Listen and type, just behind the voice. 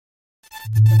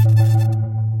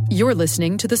You're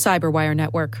listening to the Cyberwire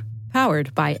Network,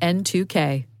 powered by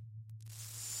N2K.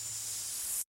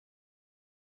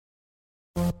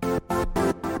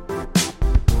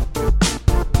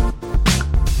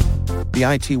 The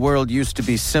IT world used to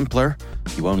be simpler.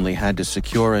 You only had to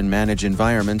secure and manage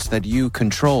environments that you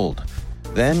controlled.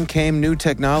 Then came new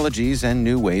technologies and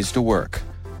new ways to work.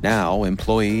 Now,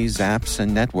 employees, apps,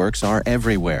 and networks are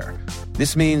everywhere.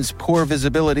 This means poor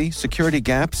visibility, security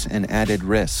gaps, and added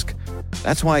risk.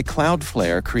 That's why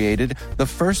Cloudflare created the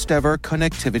first-ever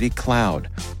connectivity cloud.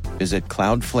 Visit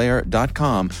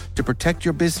cloudflare.com to protect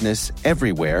your business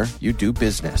everywhere you do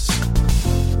business.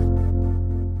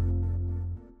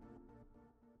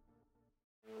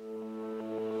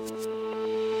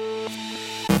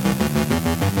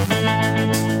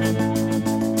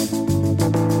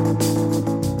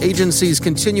 Agencies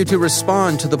continue to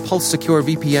respond to the PulseSecure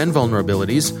VPN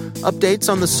vulnerabilities.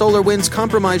 Updates on the SolarWinds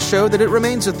compromise show that it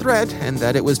remains a threat and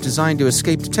that it was designed to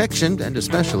escape detection and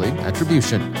especially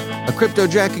attribution. A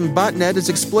cryptojacking botnet is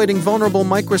exploiting vulnerable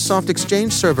Microsoft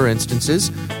Exchange server instances.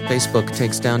 Facebook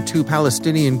takes down 2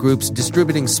 Palestinian groups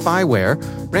distributing spyware.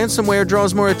 Ransomware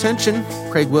draws more attention.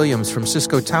 Craig Williams from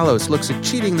Cisco Talos looks at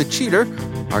cheating the cheater.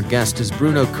 Our guest is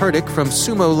Bruno Kurtic from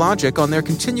Sumo Logic on their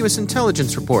continuous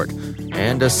intelligence report.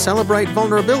 And a Cellebrite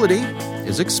vulnerability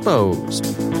is exposed.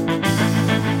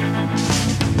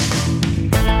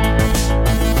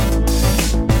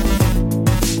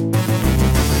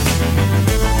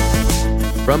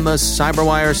 From the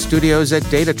Cyberwire studios at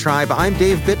Data Tribe, I'm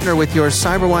Dave Bittner with your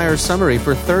Cyberwire summary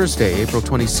for Thursday, April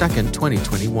 22nd,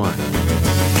 2021.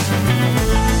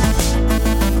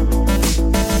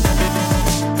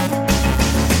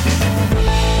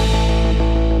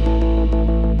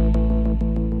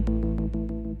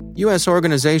 U.S.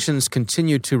 organizations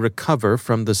continue to recover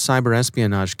from the cyber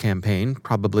espionage campaign,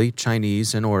 probably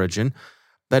Chinese in origin,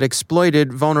 that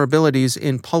exploited vulnerabilities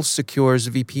in PulseSecure's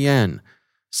VPN.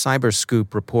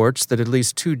 Cyberscoop reports that at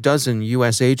least 24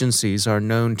 U.S. agencies are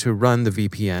known to run the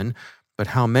VPN, but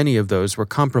how many of those were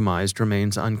compromised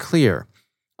remains unclear.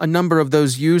 A number of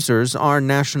those users are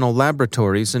national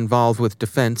laboratories involved with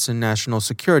defense and national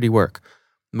security work.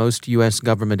 Most U.S.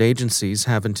 government agencies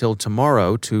have until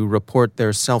tomorrow to report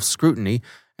their self-scrutiny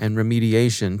and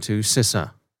remediation to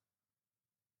CISA.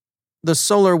 The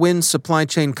SolarWinds supply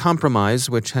chain compromise,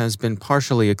 which has been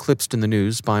partially eclipsed in the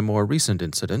news by more recent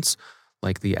incidents,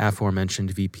 like the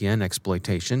aforementioned VPN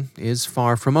exploitation, is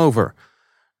far from over.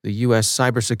 The U.S.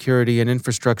 Cybersecurity and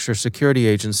Infrastructure Security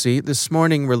Agency this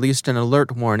morning released an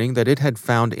alert warning that it had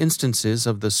found instances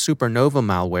of the Supernova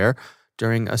malware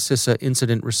during a CISA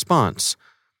incident response.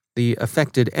 The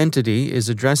affected entity is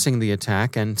addressing the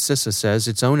attack, and CISA says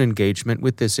its own engagement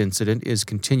with this incident is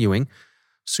continuing.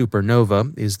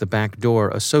 Supernova is the backdoor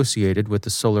associated with the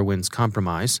SolarWinds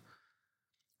compromise.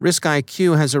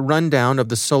 RiskIQ has a rundown of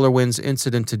the SolarWinds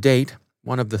incident to date.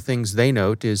 One of the things they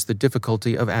note is the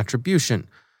difficulty of attribution.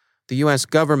 The U.S.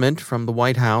 government, from the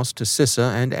White House to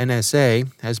CISA and NSA,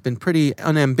 has been pretty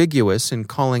unambiguous in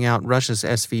calling out Russia's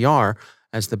SVR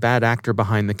as the bad actor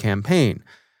behind the campaign.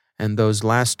 And those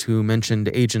last 2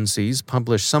 mentioned agencies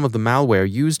published some of the malware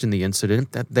used in the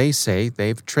incident that they say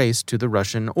they've traced to the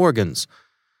Russian organs.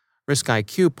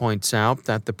 RiskIQ points out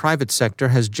that the private sector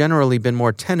has generally been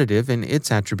more tentative in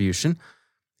its attribution.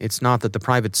 It's not that the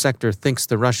private sector thinks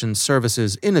the Russian service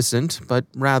is innocent, but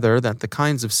rather that the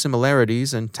kinds of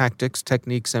similarities and tactics,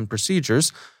 techniques, and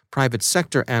procedures private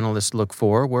sector analysts look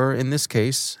for were, in this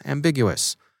case,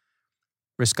 ambiguous.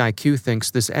 RiskIQ thinks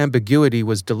this ambiguity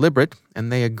was deliberate,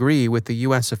 and they agree with the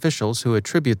U.S. officials who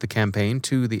attribute the campaign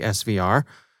to the SVR.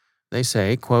 They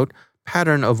say, quote,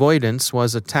 pattern avoidance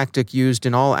was a tactic used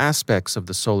in all aspects of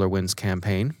the SolarWinds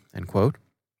campaign, end quote.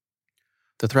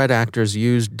 The threat actors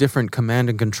used different command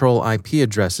and control IP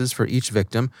addresses for each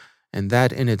victim, and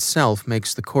that in itself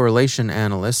makes the correlation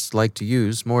analysts like to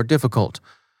use more difficult.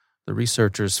 The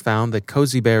researchers found that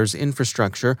Cozy Bear's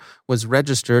infrastructure was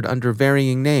registered under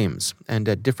varying names and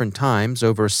at different times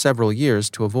over several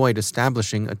years to avoid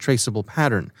establishing a traceable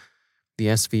pattern. The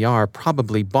SVR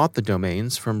probably bought the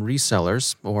domains from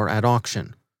resellers or at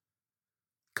auction.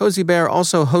 Cozy Bear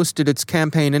also hosted its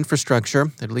campaign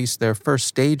infrastructure, at least their first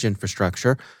stage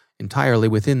infrastructure, entirely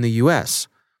within the U.S.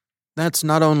 That's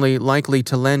not only likely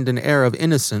to lend an air of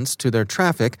innocence to their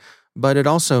traffic, but it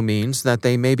also means that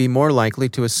they may be more likely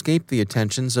to escape the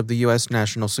attentions of the U.S.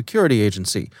 National Security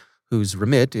Agency, whose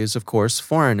remit is, of course,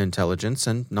 foreign intelligence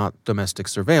and not domestic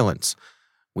surveillance.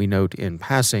 We note in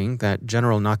passing that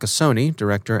General Nakasone,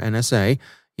 Director NSA,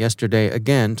 yesterday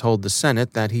again told the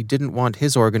Senate that he didn't want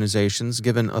his organizations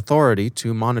given authority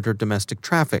to monitor domestic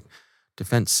traffic,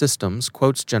 Defense Systems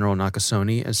quotes General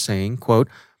Nakasone as saying, quote,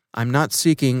 "I'm not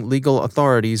seeking legal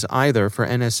authorities either for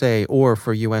NSA or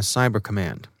for U.S. Cyber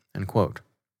Command," end quote.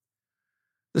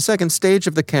 The second stage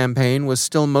of the campaign was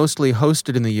still mostly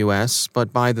hosted in the U.S.,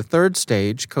 but by the third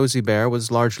stage, Cozy Bear was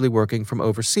largely working from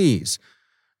overseas.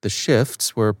 The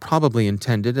shifts were probably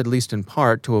intended, at least in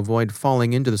part, to avoid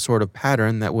falling into the sort of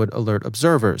pattern that would alert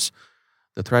observers.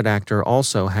 The threat actor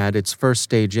also had its first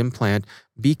stage implant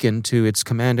beaconed to its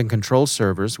command and control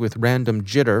servers with random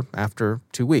jitter after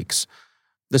 2 weeks.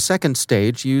 The second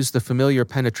stage used the familiar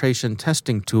penetration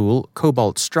testing tool,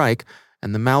 Cobalt Strike,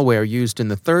 and the malware used in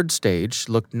the third stage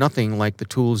looked nothing like the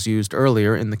tools used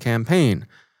earlier in the campaign.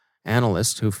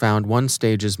 Analysts who found one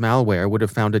stage's malware would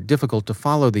have found it difficult to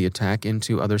follow the attack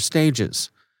into other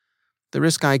stages. The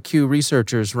RiskIQ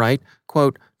researchers write,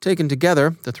 quote, "Taken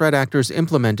together, the threat actors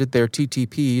implemented their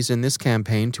TTPs in this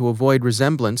campaign to avoid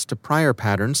resemblance to prior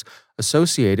patterns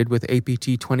associated with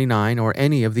APT-29 or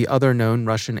any of the other known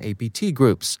Russian APT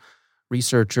groups.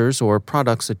 Researchers or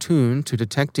products attuned to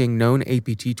detecting known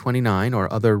APT-29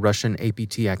 or other Russian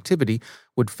APT activity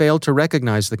would fail to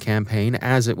recognize the campaign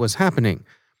as it was happening,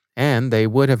 and they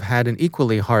would have had an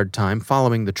equally hard time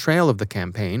following the trail of the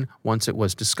campaign once it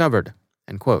was discovered,"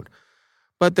 end quote.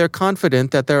 But they're confident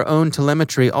that their own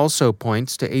telemetry also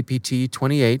points to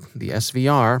APT-28, the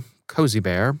SVR, Cozy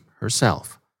Bear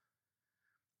herself.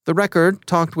 The Record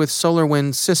talked with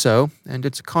SolarWinds CISO, and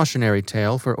it's a cautionary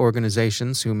tale for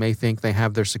organizations who may think they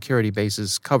have their security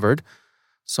bases covered.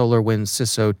 SolarWinds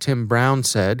CISO Tim Brown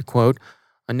said, quote,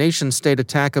 "A nation-state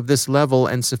attack of this level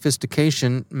and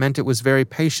sophistication meant it was very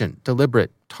patient,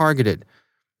 deliberate, targeted.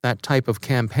 That type of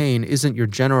campaign isn't your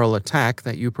general attack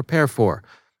that you prepare for.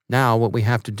 Now what we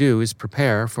have to do is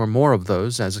prepare for more of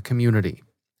those as a community,"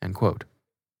 end quote.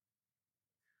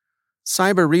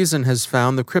 Cybereason has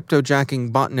found the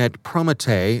cryptojacking botnet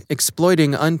Prometei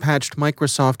exploiting unpatched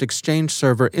Microsoft Exchange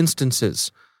Server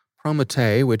instances.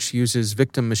 Prometei, which uses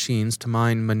victim machines to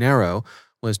mine Monero,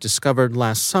 was discovered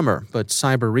last summer, but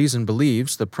Cybereason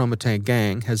believes the Prometei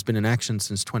gang has been in action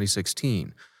since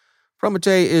 2016.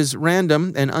 Prometei is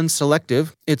random and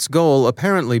unselective, its goal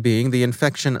apparently being the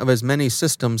infection of as many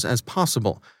systems as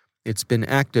possible. It's been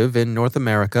active in North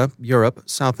America, Europe,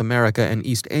 South America, and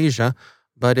East Asia,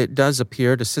 but it does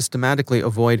appear to systematically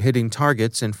avoid hitting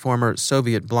targets in former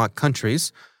Soviet bloc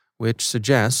countries, which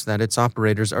suggests that its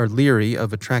operators are leery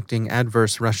of attracting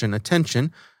adverse Russian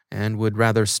attention and would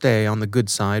rather stay on the good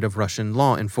side of Russian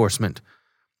law enforcement.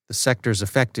 The sectors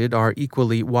affected are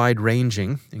equally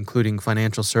wide-ranging, including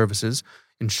financial services,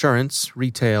 insurance,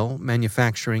 retail,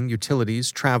 manufacturing,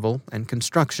 utilities, travel, and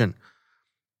construction.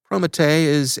 Prometei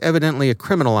is evidently a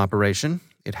criminal operation.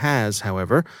 It has,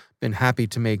 however, been happy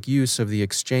to make use of the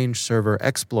Exchange Server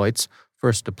exploits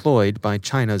first deployed by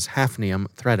China's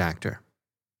Hafnium threat actor.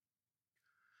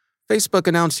 Facebook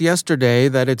announced yesterday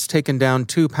that it's taken down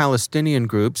 2 Palestinian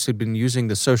groups who'd been using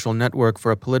the social network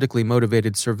for a politically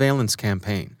motivated surveillance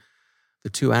campaign. The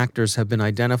 2 actors have been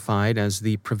identified as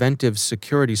the Preventive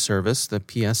Security Service, the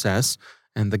PSS,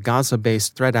 and the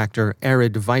Gaza-based threat actor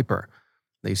Arid Viper.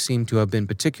 They seem to have been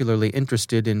particularly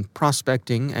interested in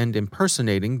prospecting and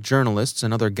impersonating journalists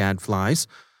and other gadflies.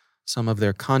 Some of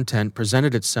their content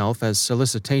presented itself as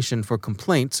solicitation for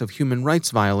complaints of human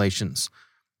rights violations.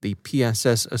 The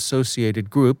PSS-associated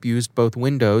group used both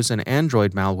Windows and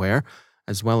Android malware,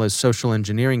 as well as social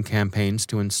engineering campaigns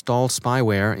to install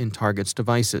spyware in targets'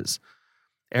 devices.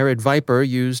 Arid Viper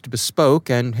used bespoke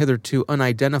and hitherto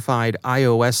unidentified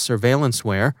iOS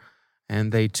surveillanceware,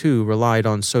 and they too relied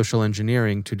on social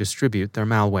engineering to distribute their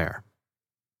malware.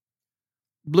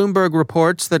 Bloomberg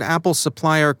reports that Apple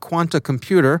supplier Quanta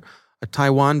Computer, a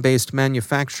Taiwan-based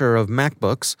manufacturer of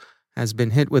MacBooks, has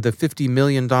been hit with a $50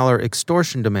 million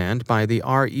extortion demand by the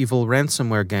REvil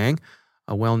ransomware gang,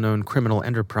 a well-known criminal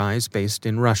enterprise based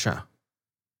in Russia.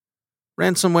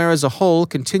 Ransomware as a whole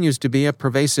continues to be a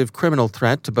pervasive criminal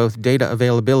threat to both data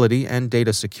availability and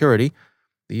data security.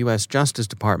 The U.S. Justice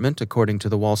Department, according to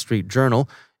the Wall Street Journal,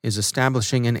 is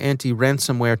establishing an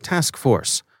anti-ransomware task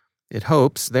force. It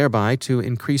hopes, thereby, to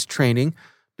increase training,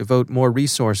 devote more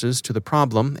resources to the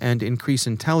problem, and increase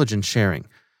intelligence sharing.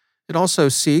 It also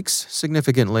seeks,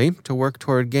 significantly, to work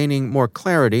toward gaining more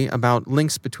clarity about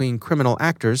links between criminal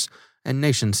actors and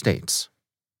nation-states.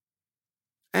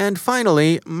 And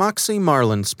finally, Moxie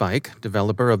Marlinspike,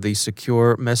 developer of the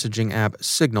secure messaging app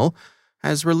Signal,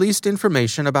 has released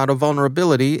information about a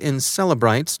vulnerability in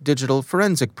Cellebrite's digital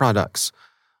forensic products.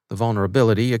 The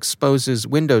vulnerability exposes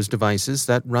Windows devices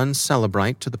that run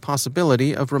Cellebrite to the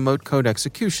possibility of remote code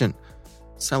execution.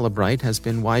 Cellebrite has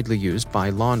been widely used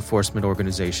by law enforcement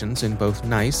organizations in both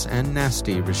nice and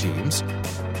nasty regimes.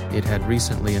 It had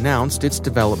recently announced its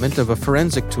development of a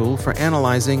forensic tool for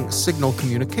analyzing signal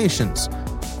communications.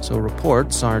 So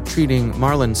reports are treating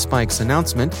Marlinspike's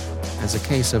announcement as a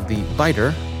case of the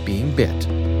biter being bit.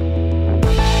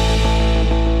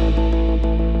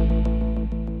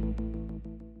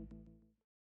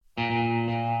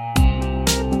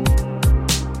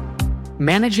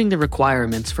 Managing the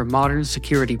requirements for modern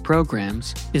security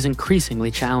programs is increasingly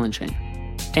challenging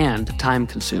and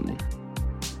time-consuming.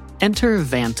 Enter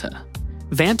Vanta.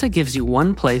 Vanta gives you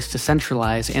one place to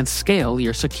centralize and scale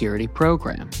your security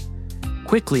program.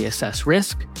 Quickly assess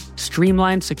risk,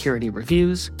 streamline security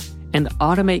reviews, and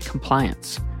automate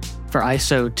compliance for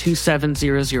ISO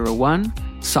 27001,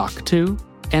 SOC 2,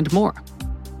 and more.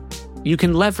 You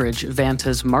can leverage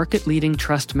Vanta's market-leading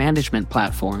trust management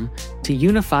platform to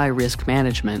unify risk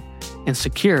management and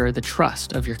secure the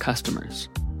trust of your customers.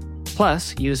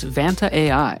 Plus, use Vanta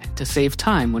AI to save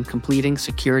time when completing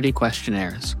security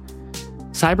questionnaires.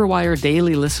 CyberWire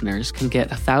Daily listeners can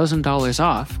get $1,000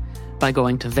 off by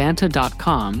going to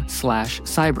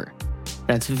vanta.com/cyber.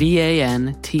 That's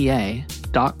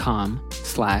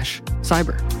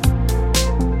VANTA.com/cyber.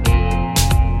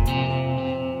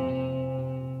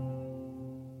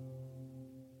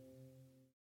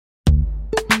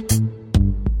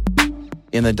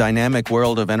 In the dynamic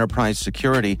world of enterprise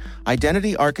security,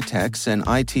 identity architects and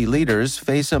IT leaders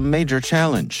face a major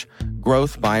challenge.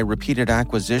 Growth by repeated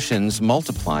acquisitions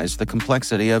multiplies the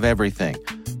complexity of everything.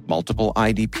 Multiple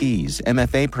IDPs,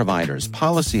 MFA providers,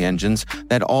 policy engines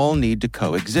that all need to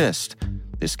coexist.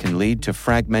 This can lead to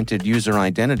fragmented user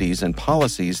identities and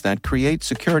policies that create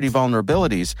security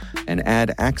vulnerabilities and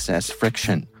add access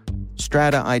friction.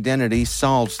 Strata Identity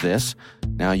solves this.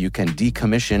 Now you can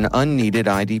decommission unneeded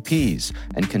IDPs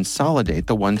and consolidate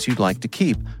the ones you'd like to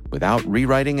keep without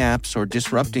rewriting apps or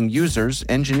disrupting users,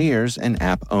 engineers, and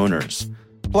app owners.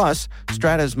 Plus,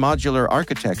 Strata's modular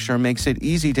architecture makes it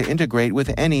easy to integrate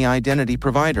with any identity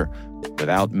provider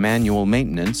without manual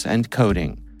maintenance and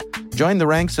coding. Join the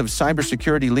ranks of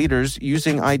cybersecurity leaders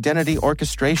using identity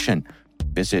orchestration.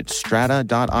 Visit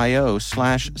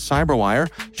strata.io/cyberwire,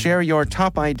 share your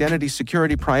top identity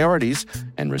security priorities,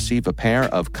 and receive a pair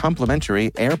of complimentary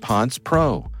AirPods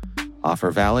Pro. Offer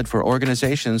valid for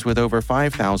organizations with over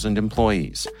 5,000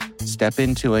 employees. Step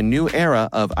into a new era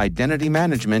of identity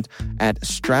management at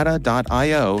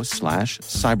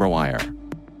strata.io/cyberwire.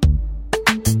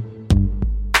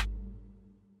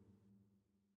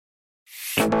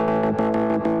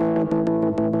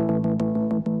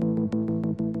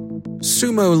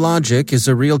 Sumo Logic is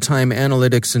a real-time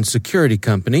analytics and security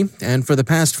company, and for the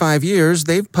past 5 years,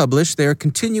 they've published their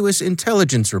Continuous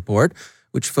Intelligence Report,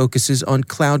 which focuses on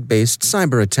cloud-based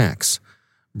cyber attacks.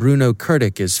 Bruno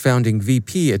Kurtic is founding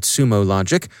VP at Sumo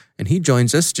Logic, and he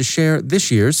joins us to share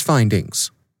this year's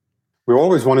findings. We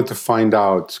always wanted to find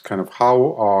out kind of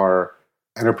how are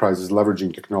enterprises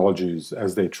leveraging technologies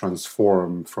as they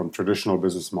transform from traditional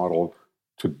business model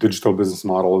to digital business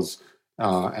models,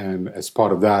 and as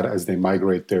part of that, as they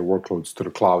migrate their workloads to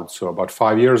the cloud. So about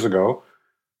 5 years ago,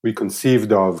 we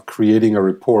conceived of creating a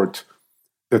report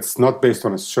that's not based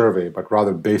on a survey, but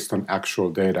rather based on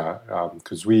actual data,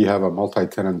 because we have a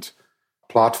multi-tenant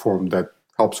platform that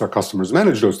helps our customers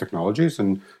manage those technologies.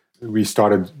 And we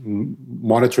started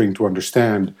monitoring to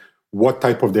understand what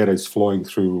type of data is flowing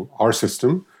through our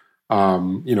system,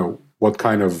 what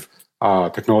kind of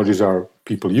technologies are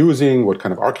people using, what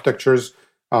kind of architectures,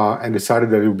 and decided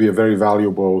that it would be a very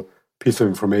valuable piece of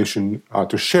information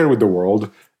to share with the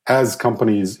world as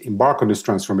companies embark on this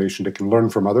transformation. They can learn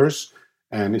from others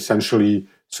and essentially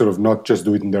sort of not just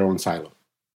do it in their own silo.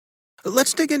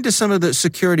 Let's dig into some of the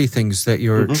security things that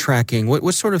you're tracking.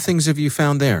 What sort of things have you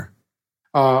found there?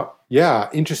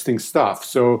 Interesting stuff.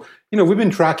 So, we've been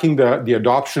tracking the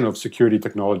adoption of security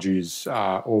technologies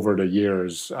over the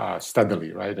years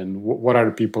steadily, right? And what are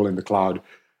the people in the cloud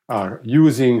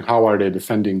using? How are they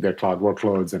defending their cloud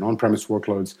workloads and on-premise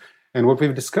workloads? And what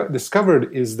we've discovered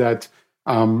is that,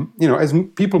 as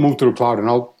people move to the cloud, and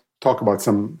I'll talk about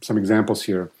some examples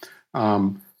here,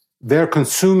 they're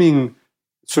consuming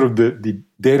sort of the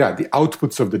data, the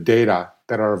outputs of the data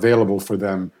that are available for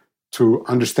them to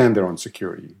understand their own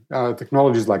security.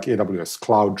 Technologies like AWS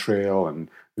CloudTrail and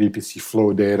VPC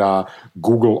Flow Data,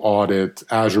 Google Audit,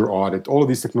 Azure Audit, all of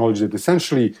these technologies that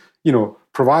essentially,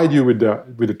 provide you with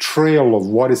a trail of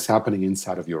what is happening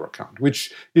inside of your account,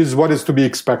 which is what is to be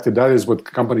expected. That is what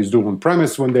companies do on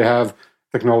premise when they have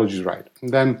technologies right.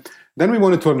 And then we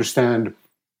wanted to understand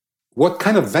what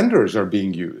kind of vendors are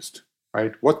being used,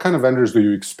 right? What kind of vendors do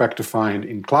you expect to find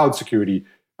in cloud security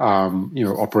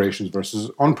operations versus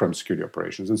on-prem security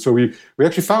operations. And so we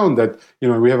actually found that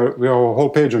we have a whole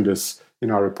page on this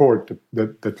in our report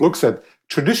that looks at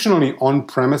traditionally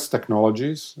on-premise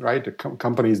technologies, right? The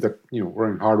companies that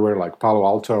were in hardware like Palo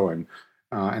Alto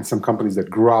and some companies that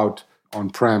grew out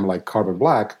on-prem like Carbon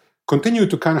Black continue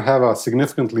to kind of have a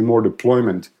significantly more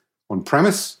deployment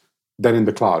on-premise than in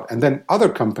the cloud. And then other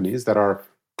companies that are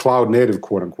cloud native,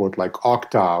 quote unquote, like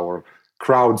Okta or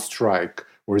CrowdStrike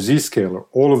or Zscaler,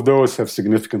 all of those have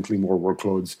significantly more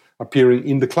workloads appearing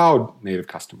in the cloud native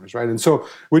customers, right? And so,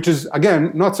 which is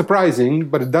again not surprising,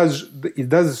 but it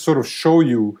does sort of show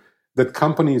you that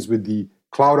companies with the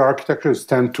cloud architectures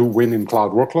tend to win in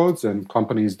cloud workloads, and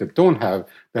companies that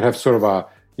have sort of a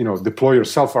deploy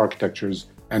yourself architectures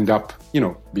end up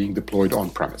being deployed on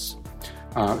premise.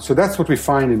 So that's what we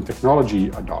find in technology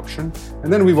adoption.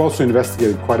 And then we've also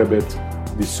investigated quite a bit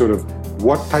the sort of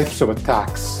what types of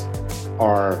attacks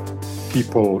are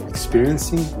people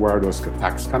experiencing, where are those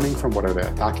attacks coming from, what are they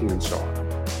attacking, and so on.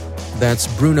 That's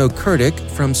Bruno Kurtic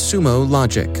from Sumo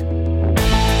Logic.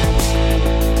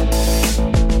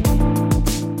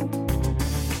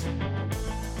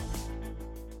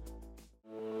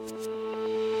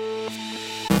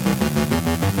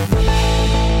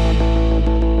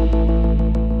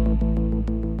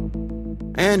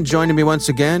 And joining me once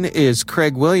again is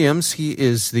Craig Williams. He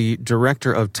is the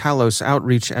Director of Talos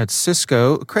Outreach at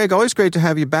Cisco. Craig, always great to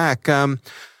have you back.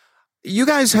 You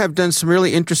guys have done some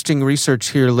really interesting research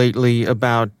here lately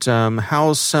about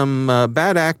how some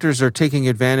bad actors are taking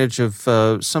advantage of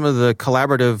some of the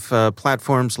collaborative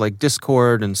platforms like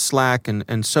Discord and Slack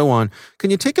and so on.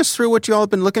 Can you take us through what you all have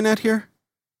been looking at here?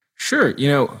 Sure.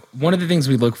 One of the things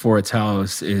we look for at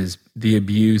Talos is the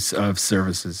abuse of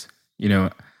services.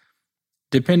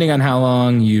 Depending on how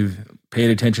long you've paid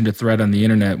attention to threat on the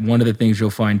internet, one of the things you'll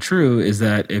find true is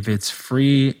that if it's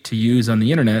free to use on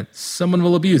the internet, someone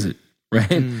will abuse it, right?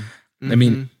 Mm-hmm. I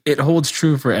mean, it holds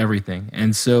true for everything.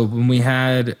 And so when we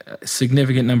had a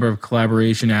significant number of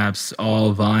collaboration apps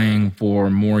all vying for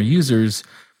more users,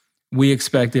 we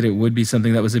expected it would be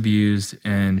something that was abused.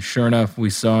 And sure enough, we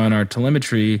saw in our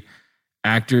telemetry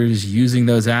actors using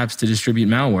those apps to distribute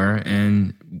malware.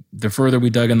 And the further we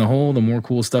dug in the hole, the more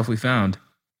cool stuff we found.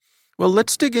 Well,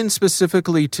 let's dig in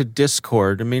specifically to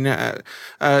Discord. I mean,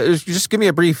 just give me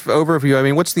a brief overview. I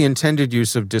mean, what's the intended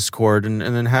use of Discord, and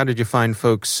then how did you find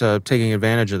folks taking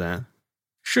advantage of that?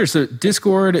 Sure. So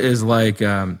Discord is like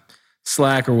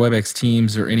Slack or WebEx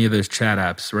Teams or any of those chat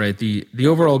apps, right? The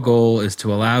overall goal is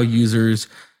to allow users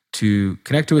to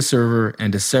connect to a server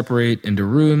and to separate into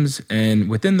rooms, and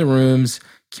within the rooms,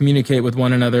 communicate with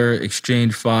one another,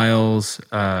 exchange files,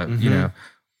 organize.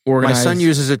 My son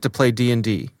uses it to play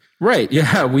D&D. Right,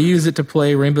 yeah. We use it to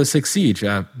play Rainbow Six Siege.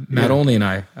 Matt Olney and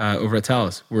I over at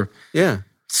Talos. We're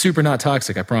super not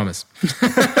toxic, I promise.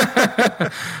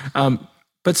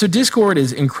 But so Discord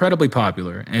is incredibly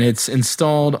popular, and it's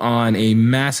installed on a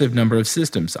massive number of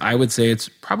systems. I would say it's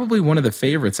probably one of the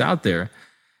favorites out there.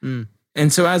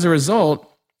 And so as a result,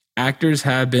 actors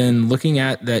have been looking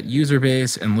at that user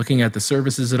base and looking at the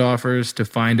services it offers to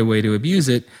find a way to abuse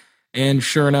it. And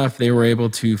sure enough, they were able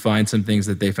to find some things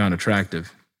that they found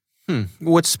attractive.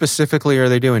 What specifically are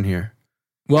they doing here?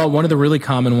 Well, one of the really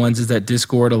common ones is that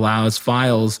Discord allows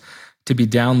files to be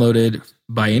downloaded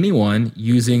by anyone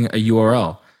using a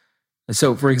URL.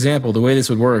 So, for example, the way this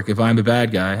would work, if I'm a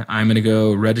bad guy, I'm going to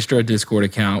go register a Discord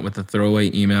account with a throwaway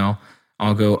email.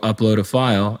 I'll go upload a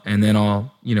file, and then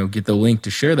I'll, get the link to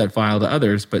share that file to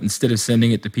others. But instead of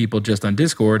sending it to people just on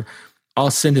Discord, I'll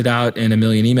send it out in 1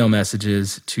 million email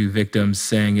messages to victims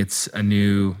saying it's a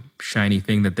new shiny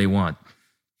thing that they want.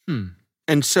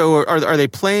 And so are they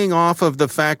playing off of the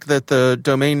fact that the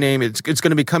domain name, it's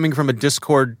going to be coming from a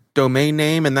Discord domain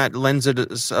name, and that lends it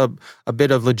a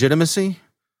bit of legitimacy?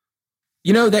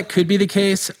 That could be the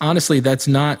case. Honestly, that's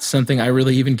not something I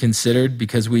really even considered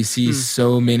because we see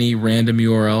so many random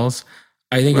URLs.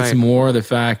 I think it's more the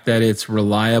fact that it's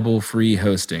reliable free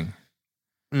hosting.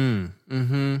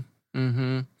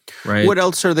 Right. What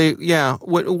else are they? Yeah.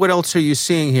 What else are you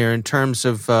seeing here in terms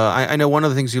of? I know one of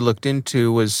the things you looked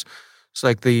into was it's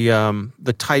like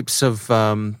the types of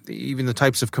even the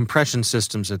types of compression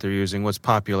systems that they're using. What's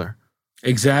popular?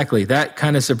 Exactly. That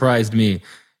kind of surprised me.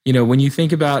 When you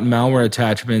think about malware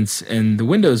attachments in the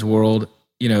Windows world,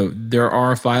 there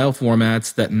are file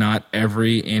formats that not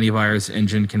every antivirus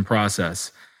engine can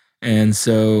process, and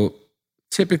so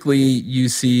typically, you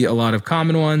see a lot of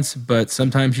common ones, but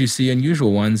sometimes you see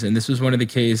unusual ones. And this was one of the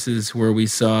cases where we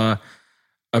saw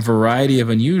a variety of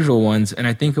unusual ones. And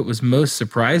I think what was most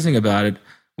surprising about it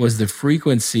was the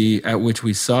frequency at which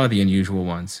we saw the unusual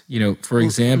ones. For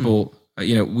example,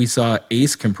 we saw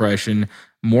ACE compression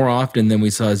more often than we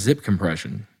saw zip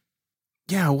compression.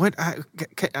 Yeah,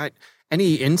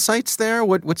 any insights there?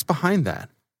 What's behind that?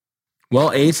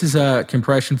 Well, ACE is a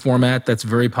compression format that's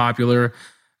very popular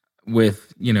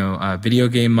with, video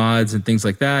game mods and things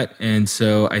like that. And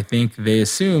so I think they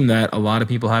assume that a lot of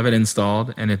people have it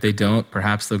installed. And if they don't,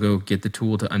 perhaps they'll go get the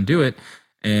tool to undo it.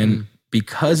 And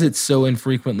because it's so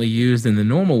infrequently used in the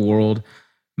normal world,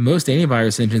 most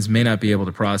antivirus engines may not be able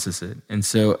to process it. And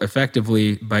so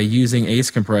effectively, by using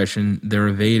ACE compression, they're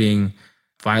evading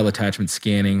file attachment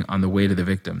scanning on the way to the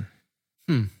victim.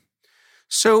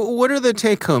 So what are the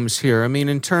take-homes here? I mean,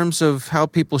 in terms of how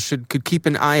people could keep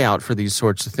an eye out for these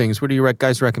sorts of things, what are you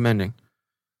guys recommending?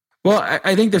 Well,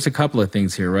 I think there's a couple of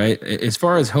things here, right? As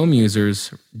far as home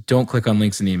users, don't click on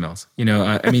links and emails.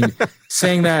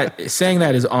 Saying that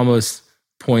is almost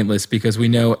pointless because we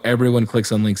know everyone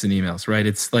clicks on links and emails, right?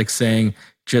 It's like saying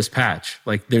just patch.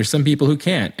 Like there's some people who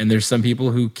can't, and there's some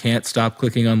people who can't stop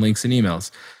clicking on links and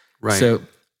emails. Right. So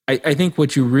I think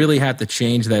what you really have to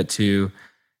change that to,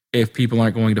 if people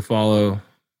aren't going to follow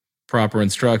proper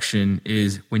instruction,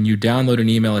 is when you download an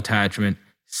email attachment,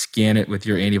 scan it with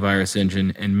your antivirus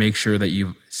engine and make sure that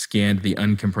you've scanned the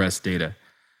uncompressed data.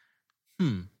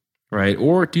 Right?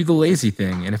 Or do the lazy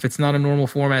thing. And if it's not a normal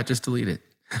format, just delete it.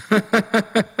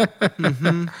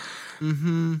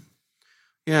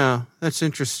 Yeah, that's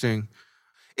interesting.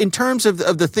 In terms of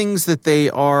the things that they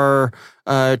are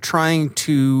trying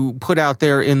to put out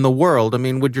there in the world, I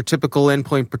mean, would your typical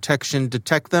endpoint protection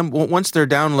detect them once they're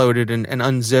downloaded and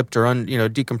unzipped or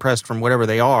decompressed from whatever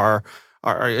they are?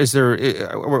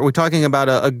 Are we talking about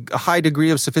a high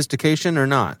degree of sophistication or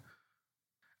not?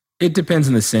 It depends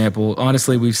on the sample.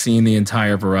 Honestly, we've seen the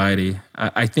entire variety.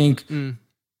 I think,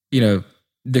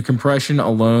 the compression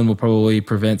alone will probably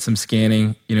prevent some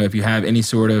scanning. If you have any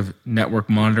sort of network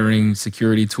monitoring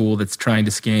security tool that's trying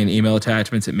to scan email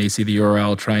attachments, it may see the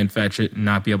URL, try and fetch it, and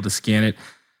not be able to scan it.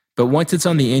 But once it's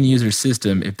on the end user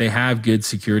system, if they have good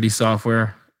security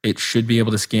software, it should be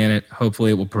able to scan it. Hopefully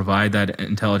it will provide that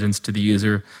intelligence to the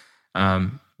user.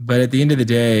 But at the end of the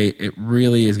day, it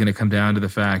really is going to come down to the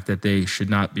fact that they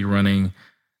should not be running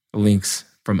links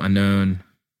from unknown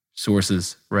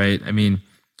sources, right? I mean,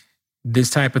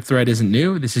 this type of threat isn't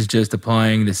new. This is just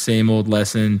applying the same old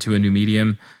lesson to a new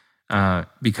medium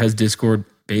because Discord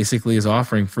basically is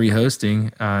offering free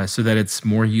hosting so that it's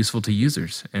more useful to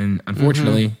users. And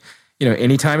unfortunately,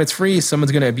 anytime it's free,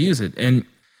 someone's going to abuse it. And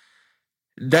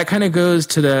that kind of goes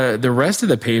to the rest of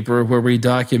the paper where we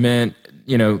document,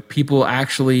 people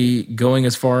actually going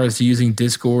as far as using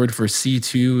Discord for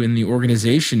C2 in the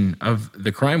organization of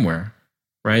the crimeware,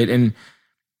 right? And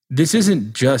this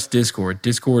isn't just Discord.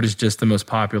 Discord is just the most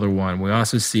popular one. We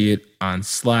also see it on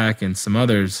Slack and some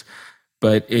others,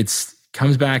 but it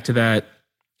comes back to that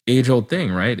age-old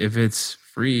thing, right? If it's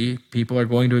free, people are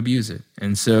going to abuse it.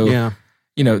 And so,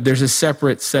 there's a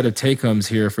separate set of take-homes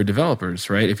here for developers,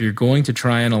 right? If you're going to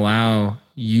try and allow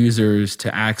users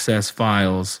to access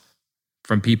files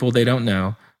from people they don't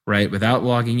know, right, without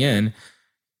logging in,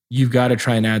 you've got to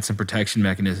try and add some protection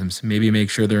mechanisms. Maybe make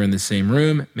sure they're in the same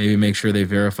room. Maybe make sure they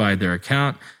verified their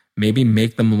account. Maybe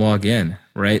make them log in,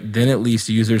 right? Then at least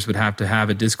users would have to have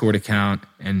a Discord account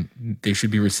and they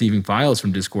should be receiving files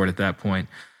from Discord at that point.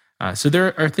 So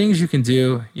there are things you can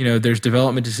do. There's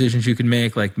development decisions you can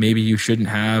make, like maybe you shouldn't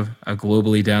have a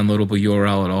globally downloadable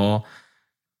URL at all,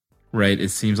 right? It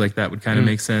seems like that would kind of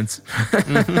make sense.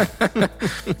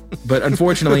 But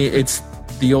unfortunately, it's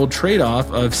the old trade-off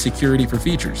of security for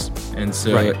features. And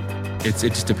so it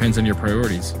just depends on your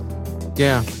priorities.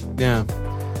 Yeah.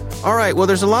 All right, well,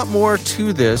 there's a lot more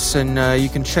to this, and you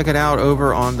can check it out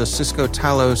over on the Cisco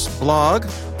Talos blog.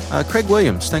 Craig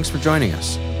Williams, thanks for joining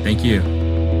us. Thank you.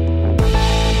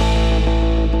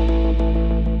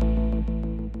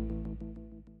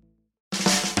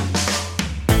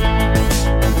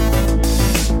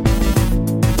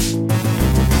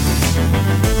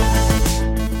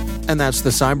 And that's the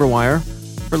Cyberwire.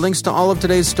 For links to all of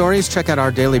today's stories, check out our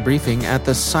daily briefing at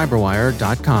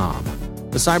thecyberwire.com.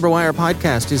 The Cyberwire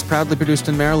podcast is proudly produced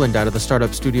in Maryland out of the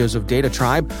startup studios of Data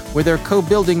Tribe, where they're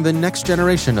co-building the next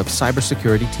generation of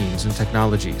cybersecurity teams and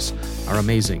technologies. Our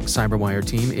amazing Cyberwire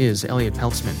team is Elliot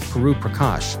Peltzman, Puru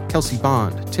Prakash, Kelsey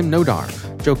Bond, Tim Nodar,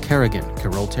 Joe Kerrigan,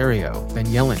 Carol Terrio, Ben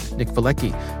Yellen, Nick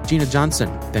Valecki, Gina Johnson,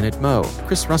 Bennett Moe,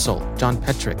 Chris Russell, John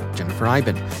Petrick, Jennifer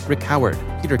Iben, Rick Howard,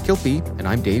 Peter Kilpie, and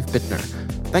I'm Dave Bittner.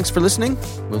 Thanks for listening.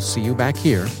 We'll see you back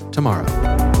here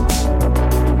tomorrow.